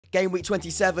Game week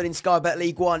 27 in Sky Bet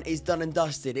League One is done and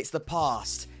dusted. It's the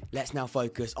past. Let's now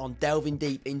focus on delving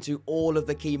deep into all of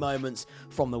the key moments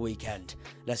from the weekend.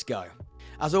 Let's go.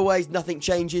 As always, nothing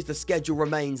changes, the schedule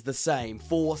remains the same.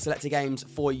 4 selected games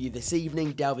for you this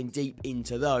evening, delving deep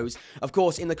into those. Of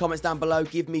course, in the comments down below,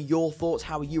 give me your thoughts.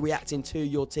 How are you reacting to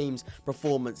your team's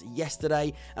performance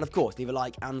yesterday? And of course, leave a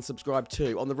like and subscribe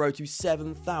too, on the road to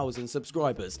 7,000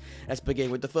 subscribers. Let's begin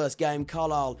with the first game,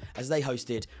 Carlisle, as they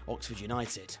hosted Oxford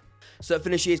United. So it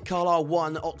finishes Carlisle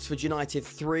 1, Oxford United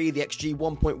 3, the XG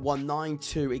 1.19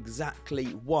 to exactly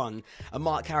 1. A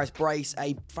Mark Harris brace,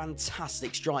 a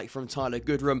fantastic strike from Tyler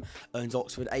Goodrum, earns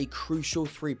Oxford a crucial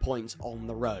 3 points on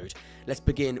the road. Let's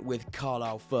begin with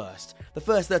Carlisle first. The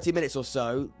first 30 minutes or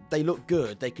so, they looked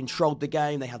good. They controlled the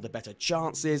game, they had the better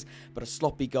chances, but a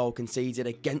sloppy goal conceded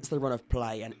against the run of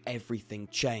play and everything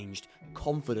changed.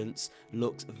 Confidence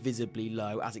looked visibly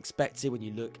low, as expected when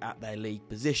you look at their league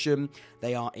position.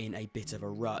 They are in a bit of a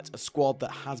rut. A squad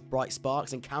that has bright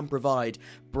sparks and can provide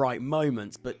bright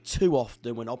moments, but too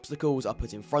often when obstacles are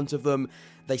put in front of them,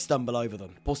 they stumble over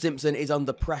them. Paul Simpson is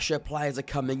under pressure, players are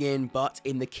coming in, but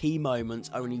in the key moments,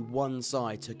 only one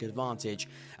side took advantage,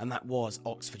 and that was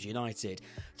Oxford United.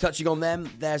 Touching on them,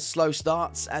 there's slow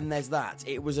starts, and there's that.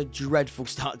 It was a dreadful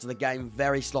start to the game,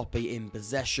 very sloppy in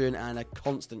possession, and a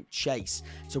constant chase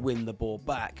to win the ball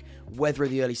back.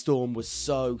 Weathering the early storm was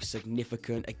so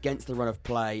significant against the run of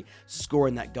play,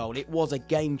 scoring that goal. It was a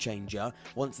game changer.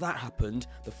 Once that happened,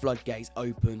 the floodgates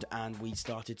opened, and we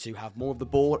started to have more of the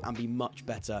ball and be much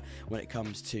better when it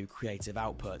comes to creative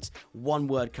output. One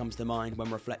word comes to mind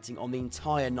when reflecting on the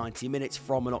entire 90 minutes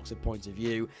from an Oxford point of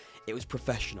view. It was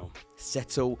professional.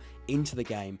 Settle into the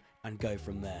game and go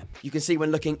from there. You can see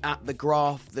when looking at the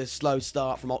graph, the slow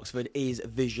start from Oxford is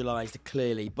visualised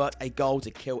clearly, but a goal to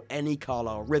kill any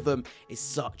Carlisle rhythm is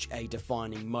such a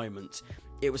defining moment.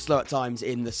 It was slow at times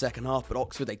in the second half, but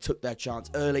Oxford, they took their chance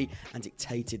early and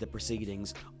dictated the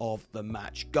proceedings of the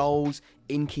match. Goals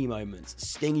in key moments,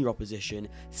 sting your opposition,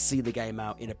 see the game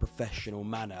out in a professional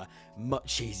manner.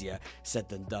 Much easier said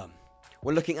than done.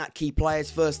 When looking at key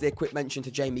players, firstly a quick mention to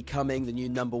Jamie Cumming, the new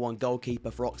 #1 goalkeeper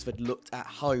for Oxford, looked at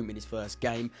home in his first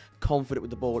game, confident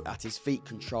with the ball at his feet,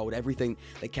 controlled everything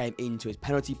that came into his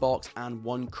penalty box, and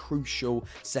one crucial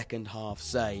second half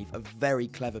save. A very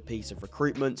clever piece of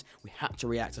recruitment. We had to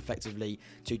react effectively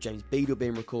to James Beadle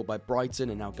being recalled by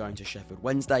Brighton and now going to Sheffield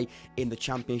Wednesday in the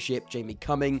Championship. Jamie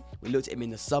Cumming, we looked at him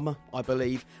in the summer, I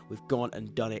believe. We've gone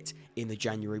and done it in the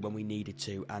January when we needed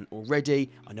to, and already,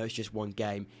 I know it's just one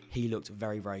game, he looked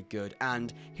very, very good,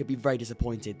 and he'll be very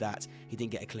disappointed that he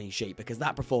didn't get a clean sheet, because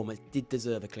that performance did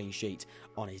deserve a clean sheet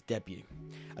on his debut.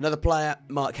 Another player,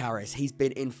 Mark Harris. He's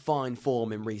been in fine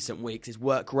form in recent weeks. His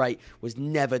work rate was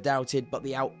never doubted, but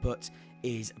the output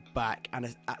is back,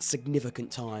 and at significant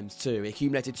times too. He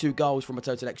accumulated 2 goals from a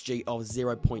total XG of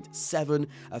 0.7,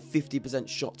 a 50%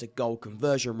 shot to goal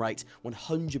conversion rate,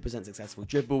 100% successful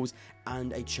dribbles,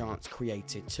 and a chance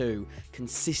created too.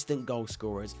 Consistent goal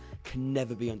scorers can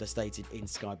never be understated in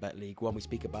Sky Bet League One. We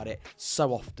speak about it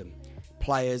so often.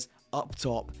 Players up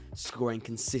top scoring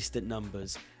consistent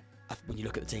numbers. When you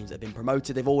look at the teams that have been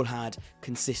promoted, they've all had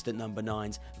consistent number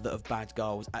 9s that have bagged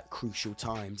goals at crucial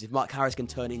times. If Mark Harris can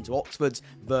turn into Oxford's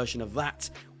version of that,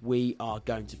 we are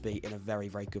going to be in a very,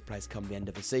 very good place come the end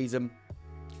of the season.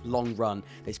 Long run,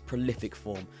 this prolific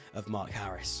form of Mark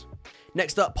Harris.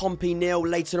 Next up, POMPEY 0,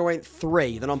 Leyton Orient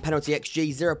 3. The non-penalty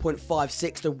XG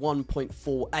 0.56 to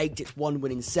 1.48. It's 1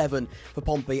 win in 7 for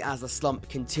POMPEY as the slump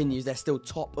continues. They're still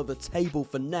top of the table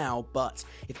for now, but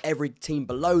if every team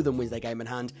below them wins their game in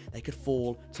hand, they could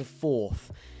fall to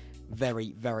 4th.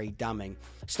 Very, very damning.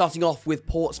 Starting off with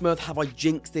Portsmouth, have I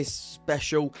jinxed this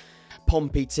special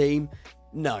POMPEY team?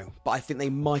 No, but I think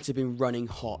they might have been running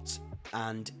hot,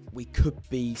 and we could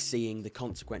be seeing the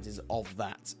consequences of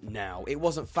that now. It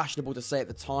wasn't fashionable to say at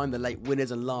the time the late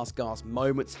winners and last gasp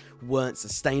moments weren't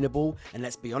sustainable, and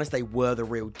let's be honest, they were the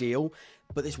real deal.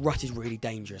 But this rut is really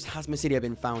dangerous. Has Mousinho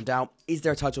been found out? Is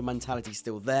there a title mentality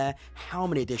still there? How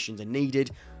many additions are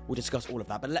needed? We'll discuss all of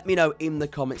that, but let me know in the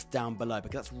comments down below,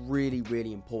 because that's really,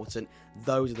 really important.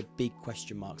 Those are the big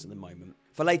question marks at the moment.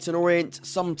 For Leyton Orient,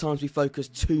 sometimes we focus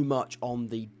too much on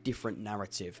the different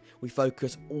narrative. We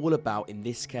focus all about, in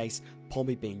this case,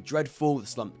 POMPEY being dreadful, the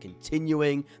slump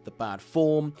continuing, the bad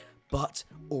form, but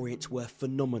Orient were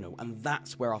phenomenal, and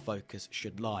that's where our focus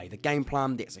should lie. The game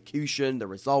plan, the execution, the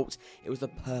result, it was the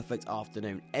perfect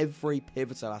afternoon. Every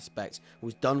pivotal aspect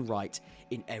was done right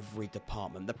in every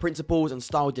department. The principles and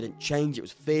style didn't change. It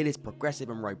was fearless, progressive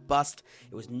and robust.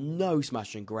 It was no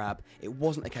smash and grab. It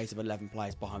wasn't a case of 11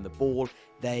 players behind the ball.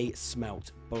 They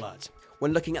smelt blood.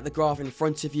 When looking at the graph in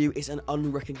front of you, it's an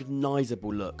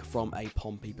unrecognisable look from a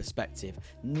Pompey perspective.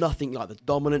 Nothing like the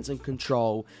dominance and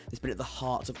control that's been at the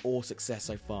heart of all success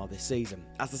so far this season.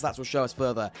 As the stats will show us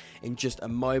further in just a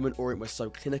moment, Orient was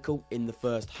so clinical in the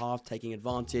first half, taking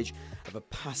advantage of a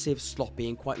passive, sloppy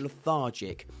and quite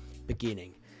lethargic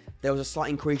beginning. There was a slight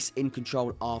increase in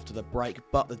control after the break,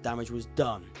 but the damage was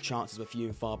done. Chances were few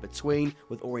and far between,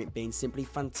 with Orient being simply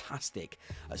fantastic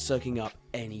at soaking up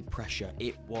any pressure.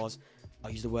 It was, I'll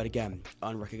use the word again,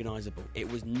 unrecognisable.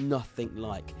 It was nothing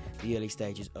like the early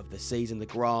stages of the season. The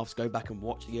graphs, go back and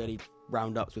watch the early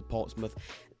roundups with Portsmouth.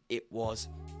 It was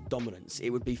dominance. It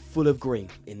would be full of green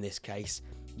in this case.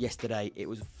 Yesterday, it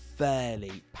was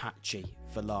fairly patchy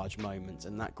for large moments,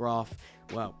 and that graph,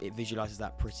 well, it visualises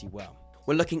that pretty well.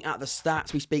 When looking at the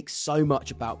stats, we speak so much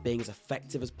about being as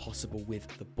effective as possible with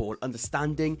the ball.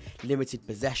 Understanding limited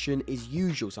possession is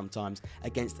usual sometimes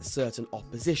against a certain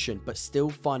opposition, but still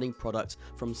finding product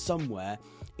from somewhere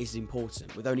is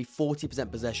important. With only 40%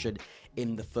 possession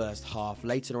in the first half,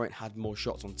 Leyton Orient had more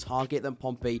shots on target than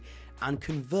Pompey and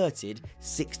converted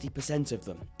 60% of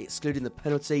them. Excluding the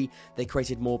penalty, they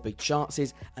created more big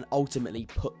chances and ultimately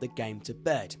put the game to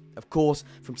bed. Of course,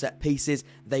 from set pieces,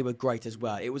 they were great as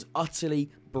well. It was utterly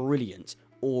brilliant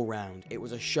all round. It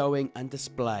was a showing and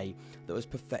display that was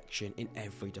perfection in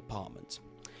every department.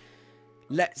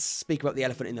 Let's speak about the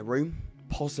elephant in the room.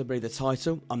 Possibly the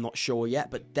title, I'm not sure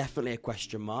yet, but definitely a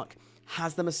question mark.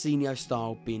 Has the Mousinho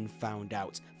style been found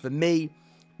out? For me,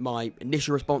 my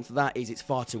initial response to that is it's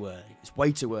far too early. It's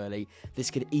way too early. This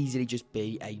could easily just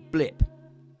be a blip.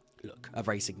 Look, a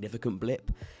very significant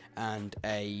blip and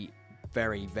a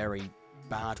very, very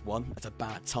bad one at a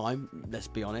bad time, let's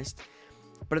be honest.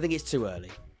 But I think it's too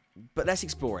early. But let's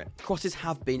explore it. Crosses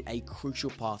have been a crucial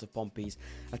part of Pompey's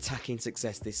attacking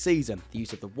success this season. The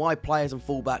use of the wide players and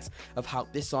fullbacks have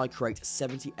helped this side create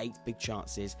 78 big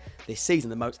chances this season,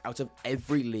 the most out of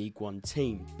every League One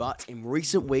team. But in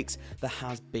recent weeks, there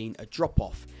has been a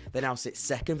drop-off. They now sit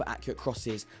second for accurate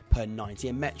crosses per 90,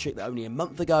 a metric that only a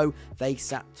month ago they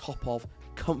sat top of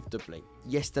comfortably.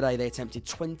 Yesterday, they attempted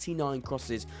 29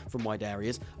 crosses from wide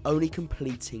areas, only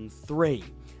completing 3.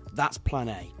 That's plan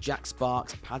A. Jack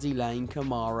Sparks, Paddy Lane,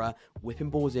 Kamara, whipping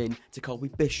balls in to Colby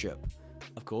Bishop.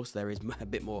 Of course, there is a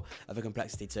bit more of a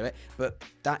complexity to it, but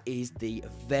that is the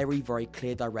very, very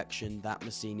clear direction that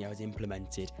Mousinho has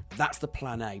implemented. That's the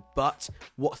plan A, but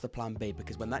what's the plan B?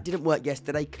 Because when that didn't work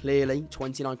yesterday, clearly,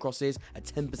 29 crosses, a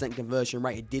 10% conversion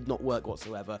rate, it did not work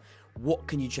whatsoever. What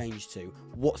can you change to?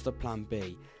 What's the plan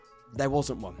B? There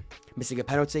wasn't one. Missing a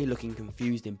penalty, looking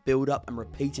confused in build-up and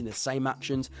repeating the same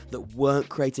actions that weren't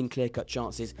creating clear-cut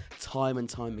chances time and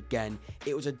time again.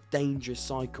 It was a dangerous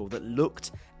cycle that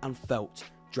looked and felt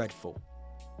dreadful.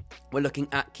 We're looking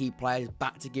at key players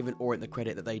back to giving Orient the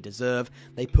credit that they deserve.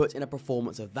 They put in a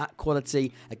performance of that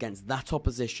quality against that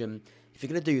opposition. If you're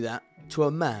going to do that, to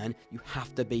a man, you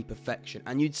have to be perfection.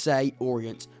 And you'd say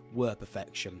Orient were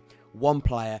perfection. One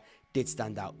player did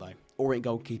stand out though. Orient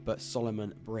goalkeeper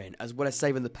Solomon Bryn. As well as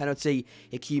saving the penalty,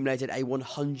 he accumulated a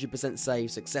 100% save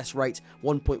success rate,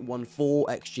 1.14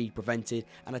 XG prevented,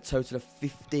 and a total of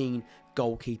 15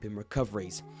 goalkeeping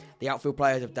recoveries. The outfield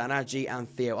players of Dan Adji and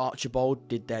Theo Archibald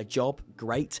did their job,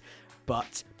 great,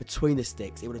 but between the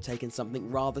sticks, it would have taken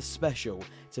something rather special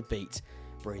to beat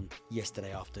Bryn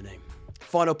yesterday afternoon.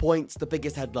 Final points, the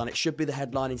biggest headline. It should be the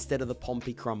headline instead of the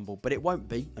Pompey crumble, but it won't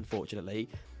be, unfortunately.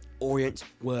 Orient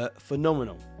were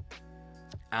phenomenal.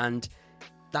 And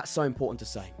that's so important to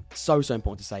say. So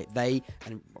important to say. They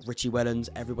and Richie Wellens,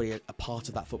 everybody a part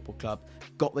of that football club,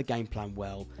 got the game plan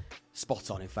well,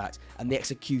 spot on in fact, and the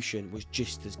execution was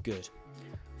just as good.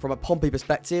 From a Pompey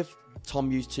perspective,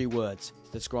 Tom used 2 words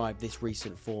to describe this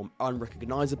recent form: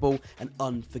 unrecognisable and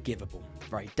unforgivable.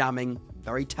 Very damning,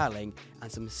 very telling,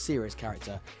 and some serious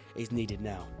character is needed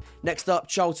now. Next up,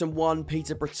 Charlton 1,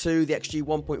 Peterborough 2, the XG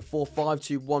 1.45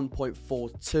 to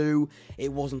 1.42.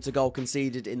 It wasn't a goal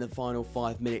conceded in the final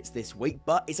 5 minutes this week,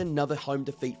 but it's another home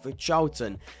defeat for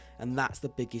Charlton, and that's the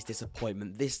biggest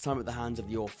disappointment, this time at the hands of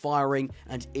the all-firing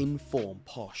and in-form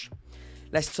Posh.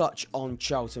 Let's touch on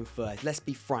Charlton first. Let's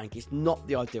be frank, it's not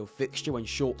the ideal fixture when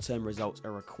short-term results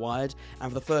are required,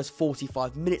 and for the first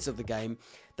 45 minutes of the game,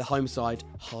 the home side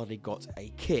hardly got a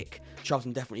kick.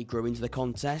 Charlton definitely grew into the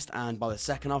contest, and by the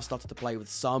second half started to play with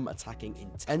some attacking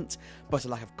intent, but a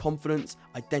lack of confidence,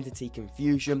 identity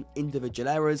confusion, individual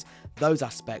errors, those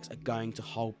aspects are going to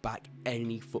hold back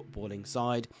any footballing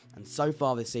side, and so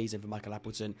far this season for Michael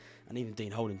Appleton, and even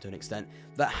Dean Holden to an extent,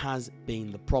 that has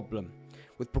been the problem.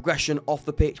 With progression off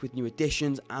the pitch with new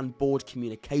additions and board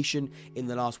communication in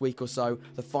the last week or so,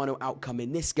 the final outcome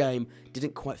in this game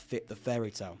didn't quite fit the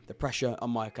fairy tale. The pressure on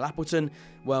Michael Appleton,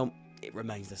 well, it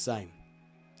remains the same.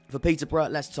 For Peterborough,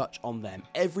 let's touch on them.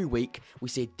 Every week, we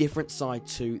see a different side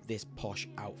to this Posh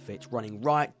outfit. Running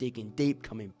right, digging deep,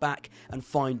 coming back, and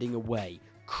finding a way.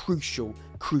 Crucial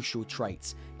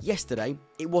traits. Yesterday,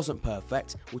 it wasn't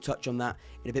perfect. We'll touch on that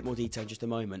in a bit more detail in just a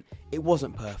moment. It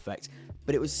wasn't perfect,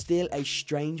 but it was still a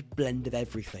strange blend of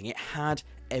everything. It had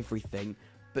everything,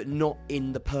 but not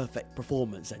in the perfect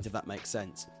performance sense, if that makes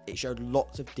sense. It showed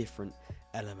lots of different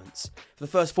elements. For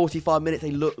the first 45 minutes,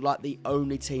 they looked like the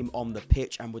only team on the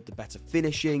pitch, and with the better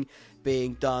finishing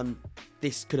being done,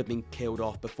 this could have been killed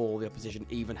off before the opposition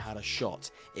even had a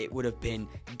shot. It would have been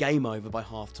game over by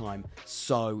half-time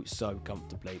so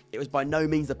comfortably. It was by no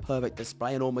means the perfect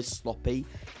display and almost sloppy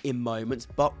in moments,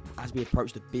 but as we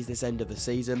approach the business end of the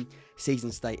season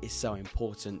state is so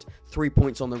important. 3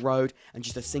 points on the road and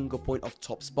just a single point off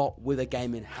top spot with a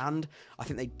game in hand. I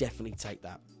think they definitely take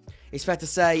that. It's fair to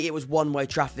say it was one-way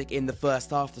traffic in the first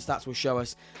half. The stats will show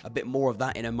us a bit more of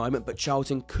that in a moment, but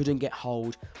Charlton couldn't get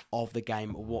hold of the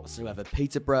game whatsoever.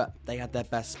 Peterborough, they had their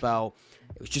best spell.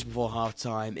 It was just before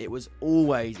half-time. It was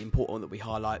always important that we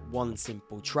highlight one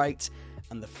simple trait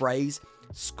and the phrase,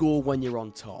 score when you're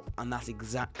on top. And that's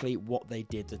exactly what they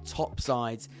did. The top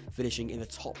sides finishing in the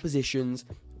top positions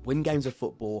win games of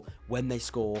football when they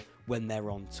score, when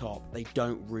they're on top. They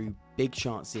don't rue big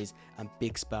chances and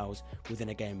big spells within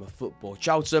a game of football.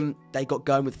 Charlton, they got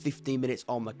going with 15 minutes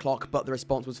on the clock, but the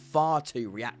response was far too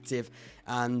reactive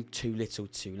and too little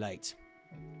too late.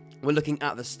 We're looking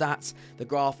at the stats. The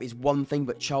graph is one thing,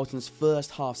 but Charlton's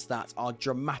first half stats are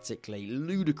dramatically,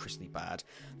 ludicrously bad.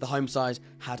 The home side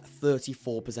had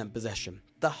 34% possession.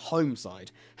 The home side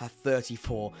had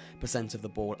 34% of the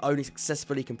ball, only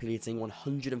successfully completing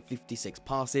 156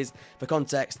 passes. For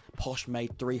context, Posh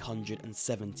made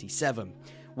 377.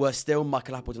 Worse still,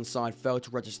 Michael Appleton's side failed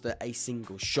to register a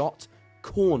single shot,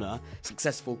 corner,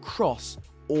 successful cross,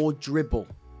 or dribble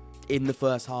in the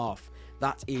first half.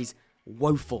 That is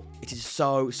woeful. It is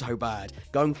so bad.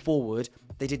 Going forward,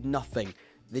 they did nothing.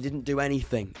 They didn't do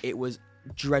anything. It was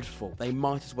dreadful. They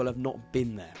might as well have not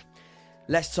been there.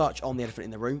 Let's touch on the elephant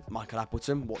in the room, Michael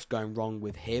Appleton. What's going wrong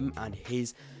with him and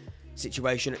his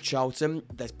situation at Charlton?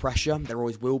 There's pressure. There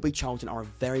always will be. Charlton are a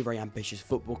very ambitious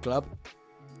football club.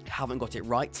 Haven't got it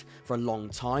right for a long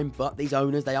time, but these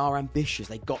owners, they are ambitious.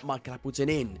 They got Michael Appleton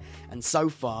in, and so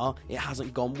far it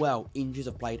hasn't gone well. Injuries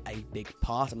have played a big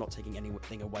part. I'm not taking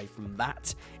anything away from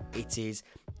that. It is,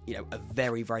 a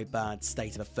very bad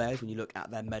state of affairs when you look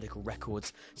at their medical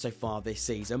records so far this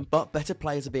season, but better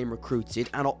players are being recruited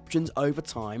and options over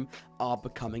time are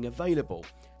becoming available.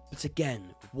 But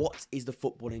again, what is the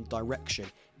footballing direction?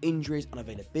 Injuries,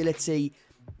 unavailability,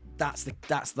 that's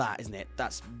that, isn't it?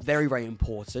 That's very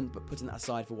important, but putting that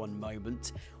aside for one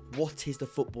moment, what is the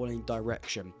footballing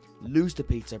direction? Lose to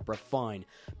Peterborough, fine,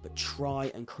 but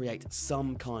try and create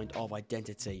some kind of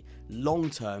identity. Long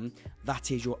term,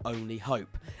 that is your only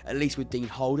hope. At least with Dean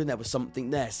Holden, there was something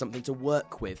there, something to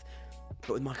work with.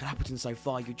 But with Michael Appleton so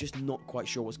far, you're just not quite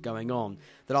sure what's going on.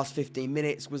 The last 15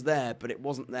 minutes was there, but it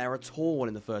wasn't there at all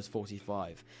in the first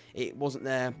 45. It wasn't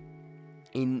there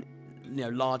in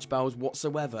large spells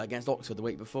whatsoever against Oxford the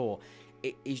week before.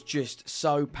 It is just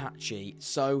so patchy,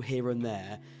 so here and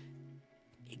there.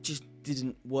 It just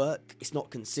didn't work. It's not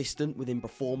consistent within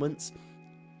performance,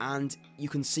 and you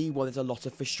can see why there's a lot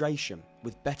of frustration.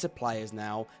 With better players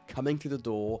now coming through the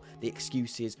door, the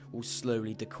excuses will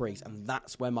slowly decrease, and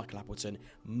that's where Michael Appleton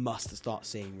must start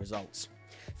seeing results.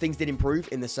 Things did improve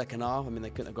in the second half. I mean, they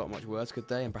couldn't have got much worse, could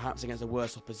they? And perhaps against a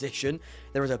worse opposition,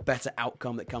 there is a better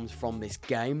outcome that comes from this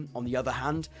game. On the other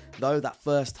hand, though, that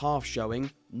first half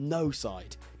showing, no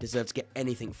side deserved to get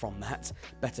anything from that.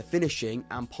 Better finishing,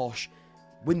 and Posh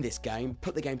win this game,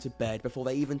 put the game to bed before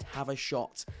they even have a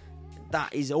shot.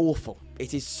 That is awful.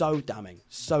 It is so damning.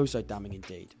 So damning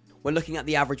indeed. When looking at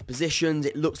the average positions,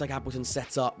 it looks like Appleton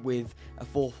set up with a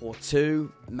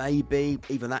 4-4-2, maybe.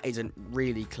 Even that isn't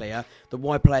really clear. The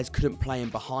wide players couldn't play in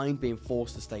behind, being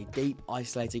forced to stay deep,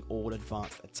 isolating all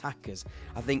advanced attackers.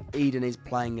 I think Eden is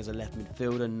playing as a left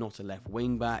midfielder, not a left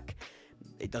wing back.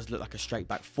 It does look like a straight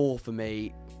back four for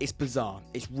me. It's bizarre.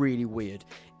 It's really weird.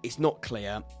 It's not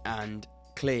clear, and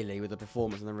clearly, with the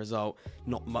performance and the result,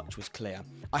 not much was clear.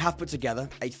 I have put together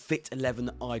a fit 11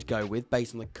 that I'd go with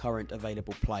based on the current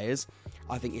available players.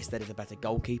 I think Isted is a better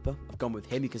goalkeeper. I've gone with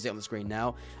him. You can see it on the screen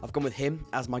now. I've gone with him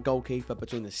as my goalkeeper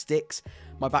between the sticks.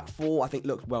 My back four, I think,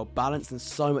 looks well balanced and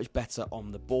so much better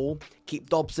on the ball. Keep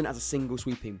Dobson as a single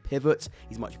sweeping pivot.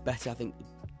 He's much better. I think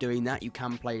doing that. You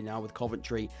can play now with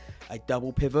Coventry a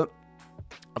double pivot.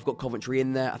 I've got Coventry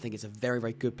in there. I think it's a very,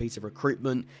 very good piece of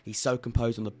recruitment. He's so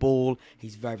composed on the ball.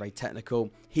 He's very, very technical.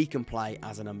 He can play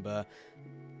as a number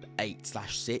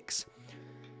 8/6.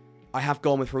 I have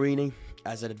gone with Farini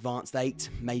as an advanced 8,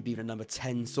 maybe even a number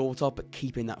 10 sort of, but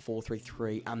keeping that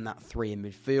 4-3-3 and that 3 in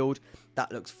midfield.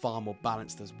 That looks far more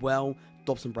balanced as well.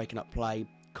 Dobson breaking up play.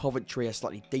 Coventry a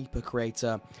slightly deeper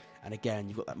creator. And again,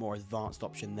 you've got that more advanced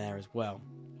option there as well.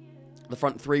 The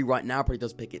front three right now probably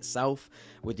does pick itself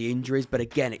with the injuries, but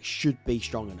again, it should be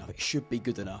strong enough. It should be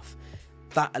good enough.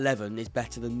 That 11 is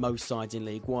better than most sides in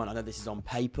League One. I know this is on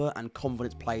paper, and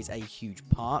confidence plays a huge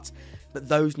part, but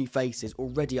those new faces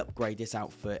already upgrade this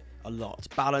outfit a lot.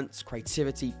 Balance,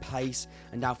 creativity, pace,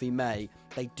 and Alfie May,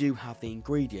 they do have the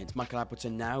ingredients. Michael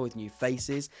Appleton now with new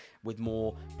faces, with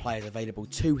more players available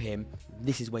to him,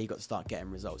 this is where you've got to start getting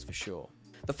results for sure.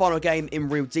 The final game in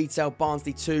real detail,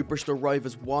 Barnsley 2, Bristol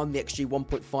Rovers 1, the XG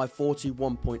 1.54 to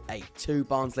 1.82.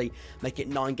 Barnsley make it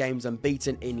 9 games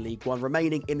unbeaten in League One,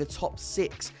 remaining in the top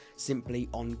 6 simply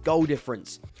on goal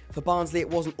difference. For Barnsley, it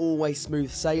wasn't always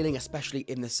smooth sailing, especially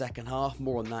in the second half,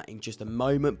 more on that in just a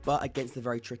moment, but against the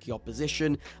very tricky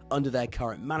opposition under their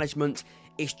current management,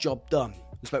 it's job done.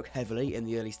 We spoke heavily in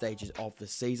the early stages of the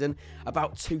season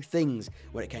about 2 things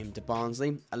when it came to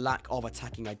Barnsley: a lack of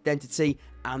attacking identity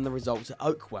and the results at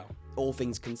Oakwell. All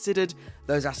things considered,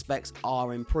 those aspects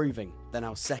are improving. They're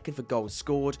now second for goals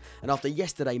scored, and after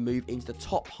yesterday moved into the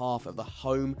top half of the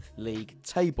home league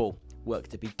table. Work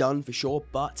to be done for sure,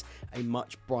 but a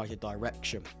much brighter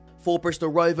direction. For Bristol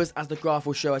Rovers, as the graph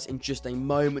will show us in just a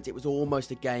moment, it was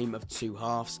almost a game of 2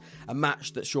 halves. A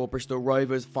match that saw Bristol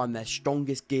Rovers find their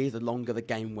strongest gear the longer the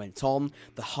game went on.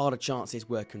 The harder chances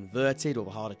were converted, or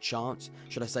the harder chance,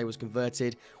 should I say, was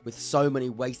converted, with so many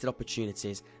wasted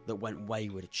opportunities that went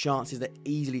wayward. Chances that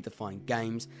easily define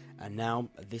games, and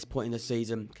now, at this point in the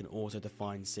season, can also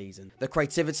define season. The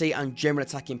creativity and general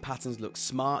attacking patterns looked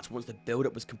smart. Once the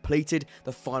build-up was completed,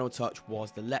 the final touch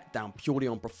was the letdown purely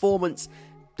on performance.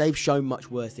 They've shown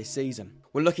much worse this season.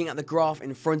 We're looking at the graph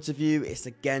in front of you. It's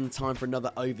again time for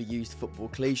another overused football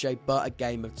cliche, but a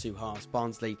game of 2 halves.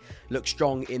 Barnsley looked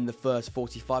strong in the first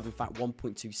 45. In fact,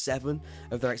 1.27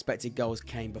 of their expected goals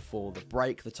came before the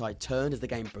break. The tide turned as the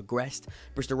game progressed.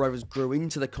 Bristol Rovers grew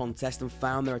into the contest and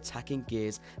found their attacking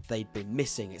gears they'd been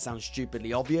missing. It sounds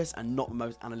stupidly obvious and not the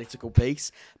most analytical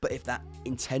piece, but if that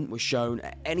intent was shown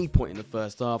at any point in the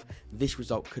first half, this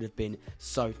result could have been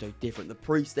so different. The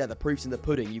proof's there. The proof's in the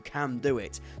pudding. You can do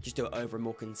it. Just do it over a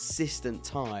more consistent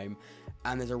time,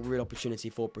 and there's a real opportunity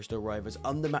for Bristol Rovers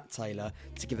under Matt Taylor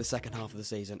to give the second half of the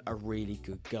season a really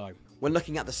good go. When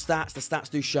looking at the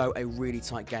stats do show a really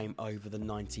tight game over the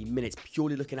 90 minutes.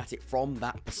 Purely looking at it from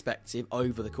that perspective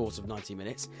over the course of 90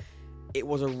 minutes, it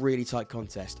was a really tight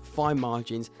contest. Fine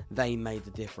margins, they made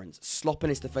the difference.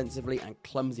 Sloppiness defensively and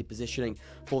clumsy positioning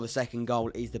for the second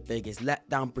goal is the biggest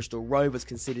letdown. Bristol Rovers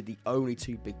considered the only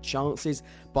 2 big chances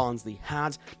Barnsley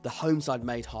had. The home side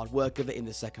made hard work of it in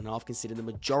the second half, considering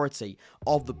the majority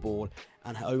of the ball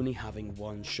and only having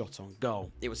 1 shot on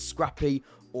goal. It was scrappy,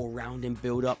 all-round in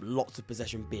build-up, lots of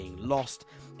possession being lost.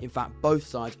 In fact, both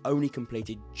sides only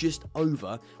completed just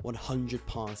over 100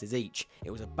 passes each.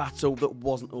 It was a battle that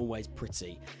wasn't always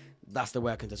pretty. That's the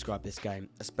way I can describe this game,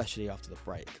 especially after the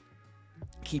break.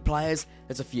 Key players,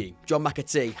 there's a few. John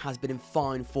Mousinho has been in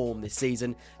fine form this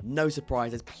season. No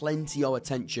surprise, there's plenty of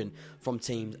attention from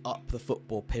teams up the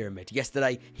football pyramid.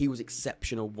 Yesterday, he was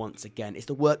exceptional once again. It's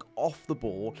the work off the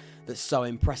ball that's so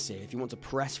impressive. If you want to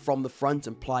press from the front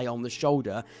and play on the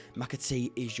shoulder,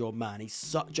 Mousinho is your man. He's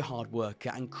such a hard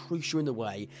worker and crucial in the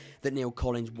way that Neil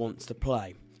Collins wants to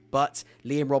play. But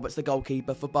Liam Roberts, the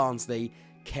goalkeeper for Barnsley,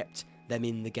 kept them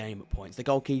in the game at points. The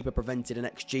goalkeeper prevented an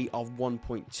XG of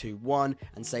 1.21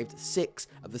 and saved 6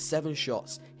 of the 7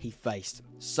 shots he faced.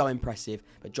 So impressive,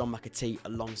 but John Mousinho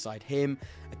alongside him.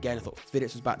 Again, I thought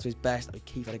Phillips was back to his best.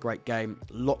 O'Keefe had a great game.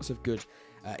 Lots of good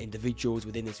individuals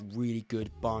within this really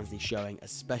good Barnsley showing,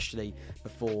 especially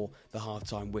before the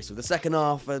half-time whistle. The second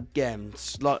half, again,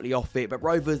 slightly off it, but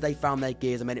Rovers, they found their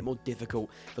gears and made it more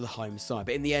difficult for the home side.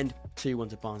 But in the end,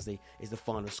 2-1 to Barnsley is the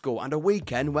final score. And a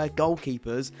weekend where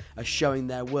goalkeepers are showing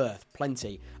their worth,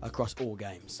 plenty across all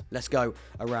games. Let's go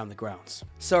around the grounds.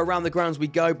 So around the grounds we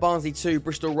go. Barnsley 2,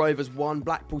 Bristol Rovers 1,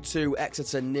 Blackpool 2,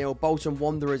 Exeter 0, Bolton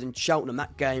Wanderers and Cheltenham.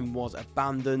 That game was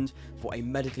abandoned for a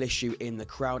medical issue in the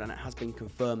crowd, and it has been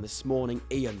confirmed this morning.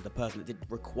 Ian, the person that did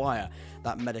require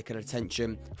that medical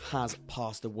attention, has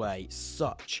passed away.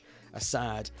 Such a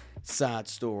sad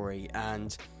story,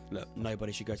 and look,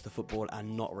 nobody should go to the football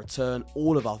and not return.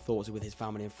 All of our thoughts are with his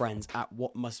family and friends at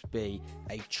what must be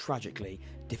a tragically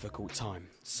difficult time.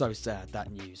 So sad,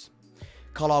 that news.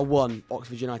 Carlisle 1,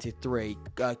 Oxford United 3,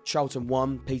 Charlton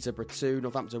 1, Peterborough 2,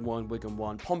 Northampton 1, Wigan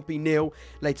 1, POMPEY 0,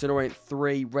 Leyton Orient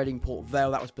 3, Reading Port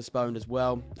Vale, that was postponed as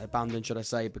well, abandoned should I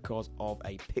say, because of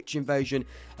a pitch invasion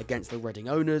against the Reading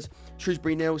owners,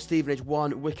 Shrewsbury 0, Stevenage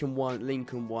 1, Wycombe 1,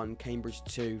 Lincoln 1, Cambridge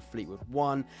 2, Fleetwood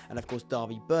 1, and of course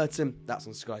Derby Burton, that's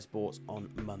on Sky Sports on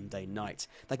Monday night.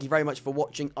 Thank you very much for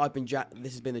watching. I've been Jack,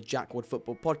 this has been the Jack Ward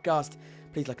Football Podcast.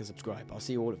 Please like and subscribe. I'll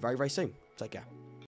see you all very, very soon. Take care.